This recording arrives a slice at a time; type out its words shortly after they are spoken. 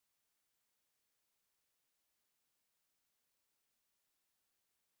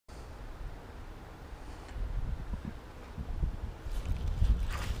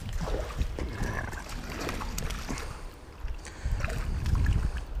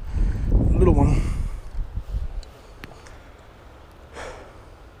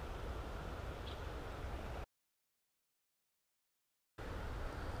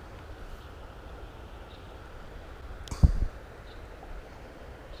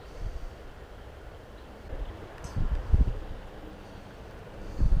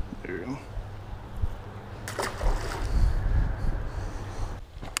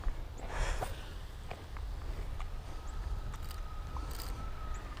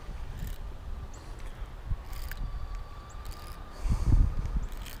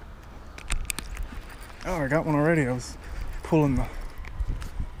Oh, I got one already. I was pulling the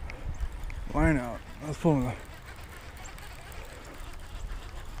line out. I was pulling the...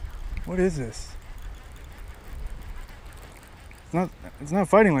 What is this? It's not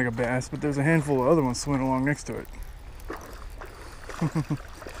fighting like a bass, but there's a handful of other ones swimming along next to it.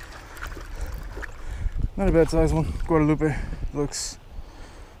 Not a bad size one. Guadalupe looks...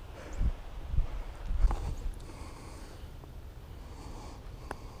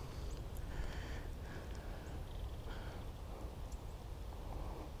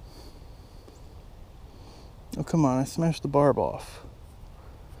 Oh, come on, I smashed the barb off.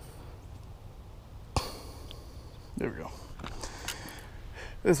 There we go.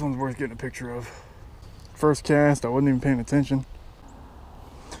 This one's worth getting a picture of. First cast, I wasn't even paying attention.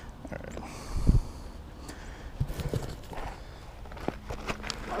 Alright.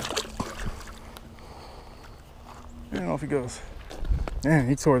 And off he goes. Man,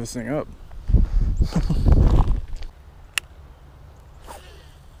 he tore this thing up.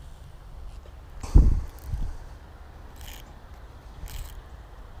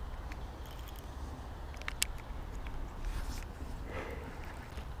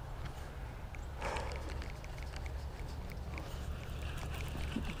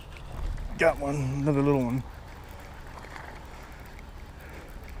 Got one, another little one.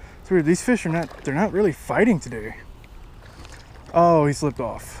 It's weird, these fish are they're not really fighting today. Oh, he slipped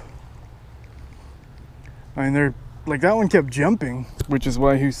off. I mean, they're, like that one kept jumping, which is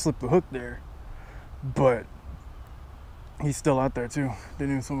why he slipped the hook there. But he's still out there too,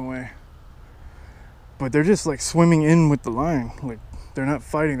 didn't even swim away. But they're just like swimming in with the line. Like they're not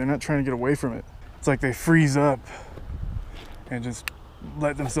fighting, they're not trying to get away from it. It's like they freeze up and just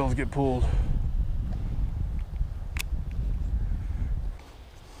let themselves get pulled.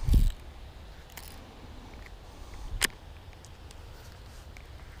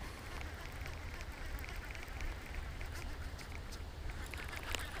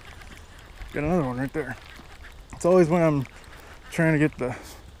 Got another one right there. It's always when I'm trying to get the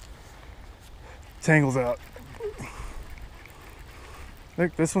tangles out.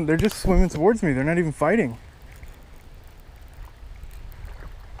 Look, this one, they're just swimming towards me. They're not even fighting.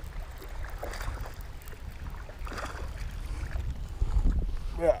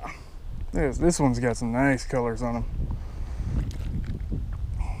 Yeah, this one's got some nice colors on them.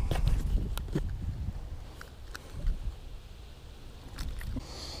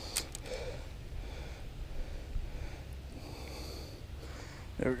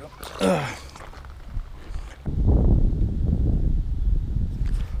 There we go.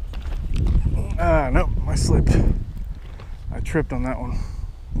 Nope, I slipped. I tripped on that one.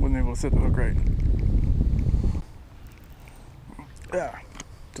 Wasn't able to set the hook right. Yeah,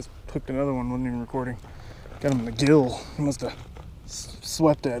 just hooked another one, wasn't even recording. Got him in the gill. He must have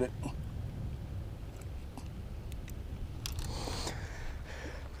swept at it.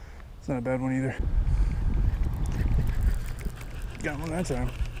 It's not a bad one either. Got one that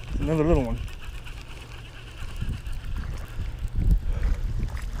time. Another little one.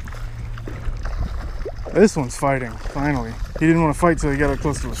 This one's fighting, finally. He didn't want to fight till he got up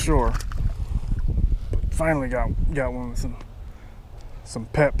close to the shore. But finally got one with some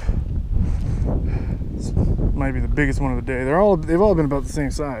pep. This might be the biggest one of the day. They've all been about the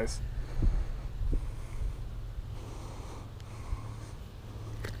same size.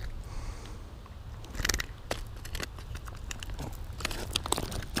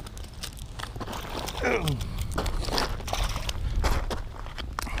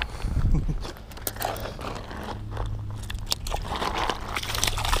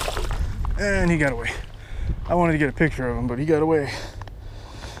 And he got away. I wanted to get a picture of him, but he got away.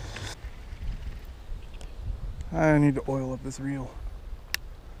 I need to oil up this reel.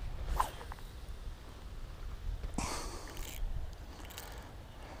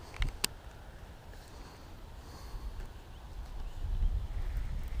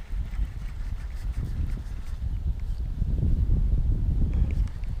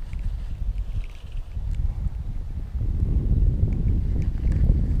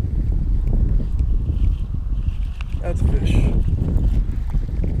 That's a fish.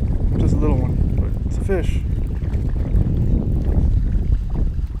 Just a little one, but it's a fish.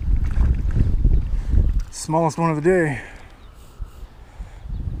 Smallest one of the day.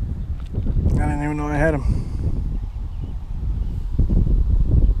 I didn't even know I had him.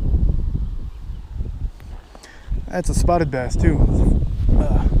 That's a spotted bass too.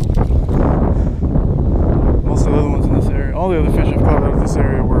 Most of the other ones in this area, all the other fish I've caught out of this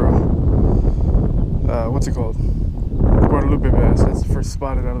area were, what's it called? Guadalupe bass. That's the first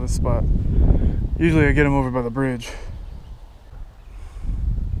spotted out of this spot. Usually I get them over by the bridge.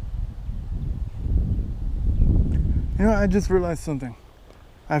 You know, I just realized something.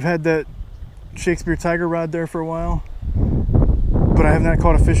 I've had that Shakespeare tiger rod there for a while, but I have not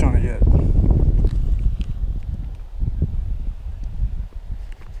caught a fish on it yet.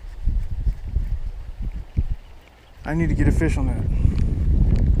 I need to get a fish on that.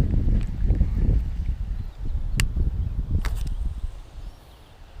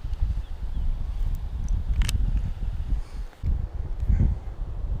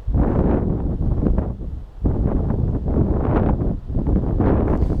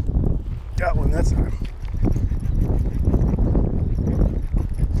 Got one that time.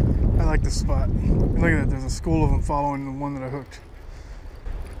 I like this spot. Look at that, there's a school of them following the one that I hooked.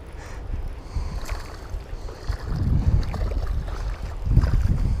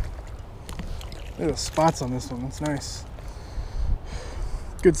 Look at the spots on this one, that's nice.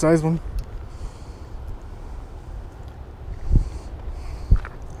 Good size one.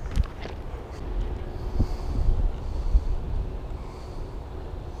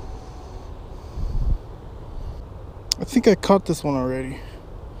 I think I caught this one already.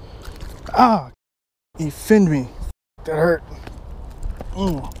 Ah! He finned me. That hurt.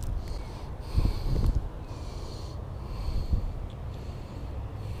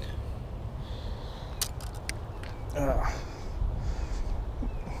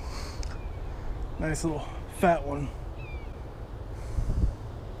 Nice little fat one.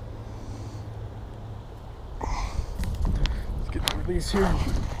 Let's get the release here.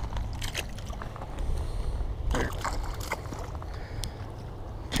 There.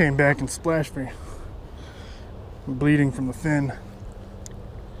 Came back and splashed me. I'm bleeding from the fin.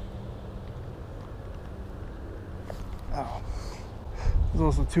 Ow. There's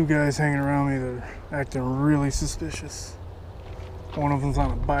also two guys hanging around me that are acting really suspicious. One of them's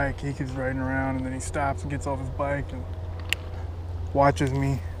on a bike, he keeps riding around and then he stops and gets off his bike and watches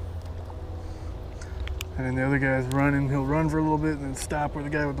me. And then the other guy's running, he'll run for a little bit and then stop where the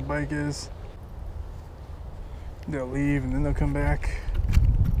guy with the bike is. They'll leave and then they'll come back.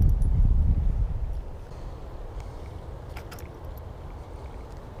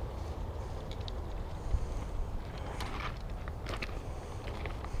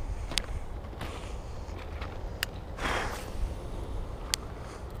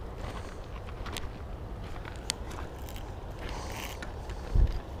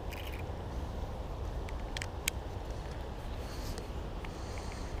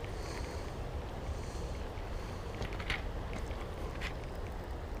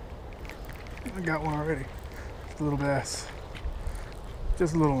 I got one already. Just a little bass.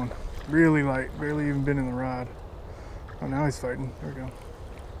 Just a little one. Really light. Barely even been in the rod. Oh, now he's fighting. There we go.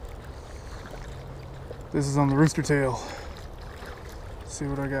 This is on the rooster tail. Let's see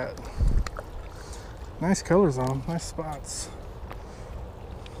what I got. Nice colors on them. Nice spots.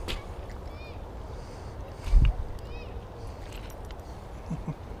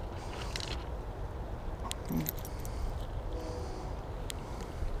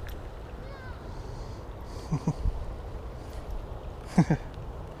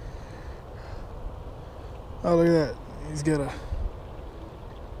 Oh, look at that. He's got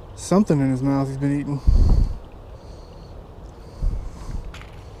something in his mouth he's been eating.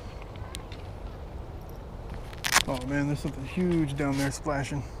 Oh man, there's something huge down there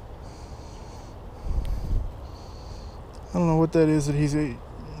splashing. I don't know what that is that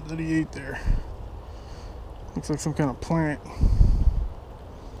he ate there. Looks like some kind of plant.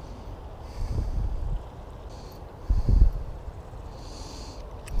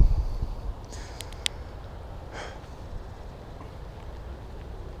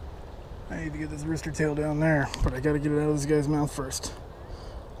 I need to get this rooster tail down there, but I gotta get it out of this guy's mouth first.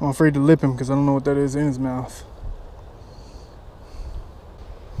 I'm afraid to lip him because I don't know what that is in his mouth.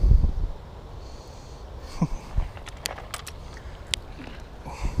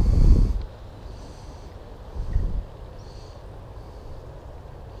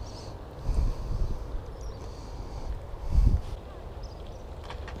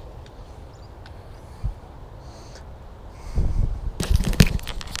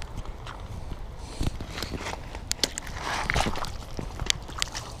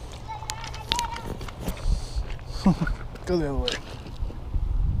 Go the other way.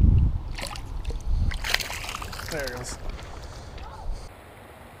 There it goes.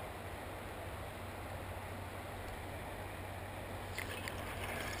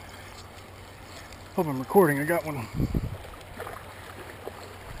 Hope I'm recording. I got one.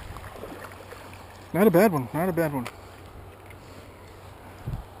 Not a bad one. Not a bad one.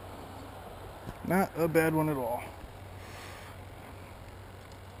 Not a bad one at all.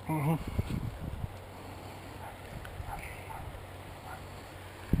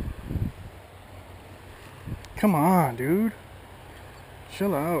 Come on, dude.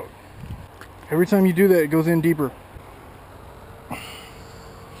 Chill out. Every time you do that, it goes in deeper.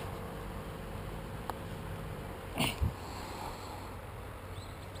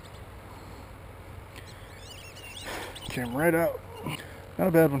 Came right out. Not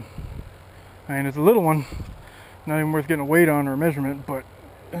a bad one. I mean, it's a little one. Not even worth getting a weight on or a measurement, but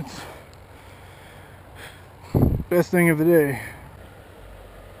it's best thing of the day.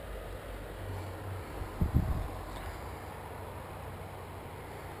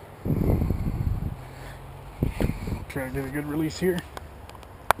 Try to get a good release here.